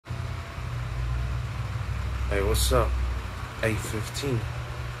Hey, what's up? 8/15,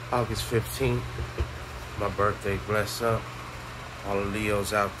 August 15th, my birthday. Bless up. All the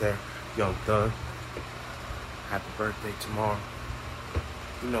Leos out there. Young Thug. Happy birthday tomorrow.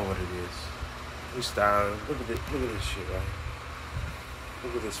 You know what it is. We styling. Look at this shit, right?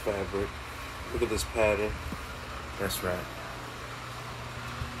 Look at this fabric. Look at this pattern. That's right.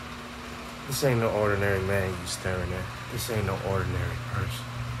 This ain't no ordinary man you staring at. This ain't no ordinary person.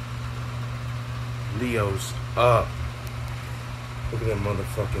 Leo's up. Look at that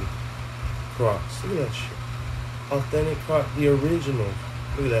motherfucking cross. Look at that shit. Authentic cross. The original.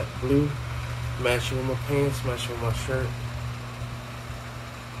 Look at that blue. Matching with my pants. Matching with my shirt.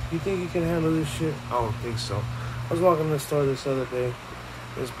 You think you can handle this shit? I don't think so. I was walking in the store this other day.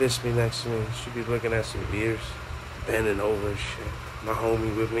 This bitch be next to me. She be looking at some beers. Bending over and shit. My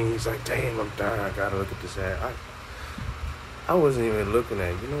homie with me. He's like, damn, I'm dying. I gotta look at this ad. I wasn't even looking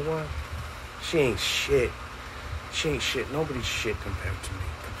at it. You know what? She ain't shit. She ain't shit. Nobody's shit compared to me.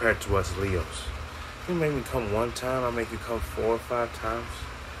 Compared to us Leos. You make me come one time, I make you come 4 or 5 times.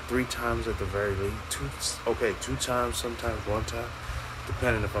 3 times at the very least. 2 times, sometimes 1 time.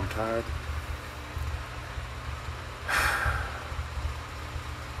 Depending if I'm tired.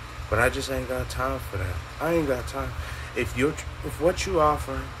 But I just ain't got time for that. I ain't got time. If what you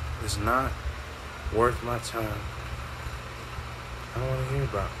offer is not worth my time, I don't want to hear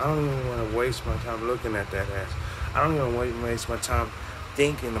about it. I don't even want to waste my time looking at that ass. I don't even want to waste my time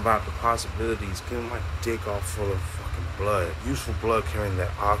thinking about the possibilities, getting my dick all full of fucking blood. Useful blood carrying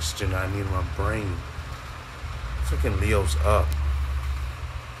that oxygen I need in my brain. Freaking Leo's up.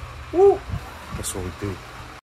 Woo! That's what we do.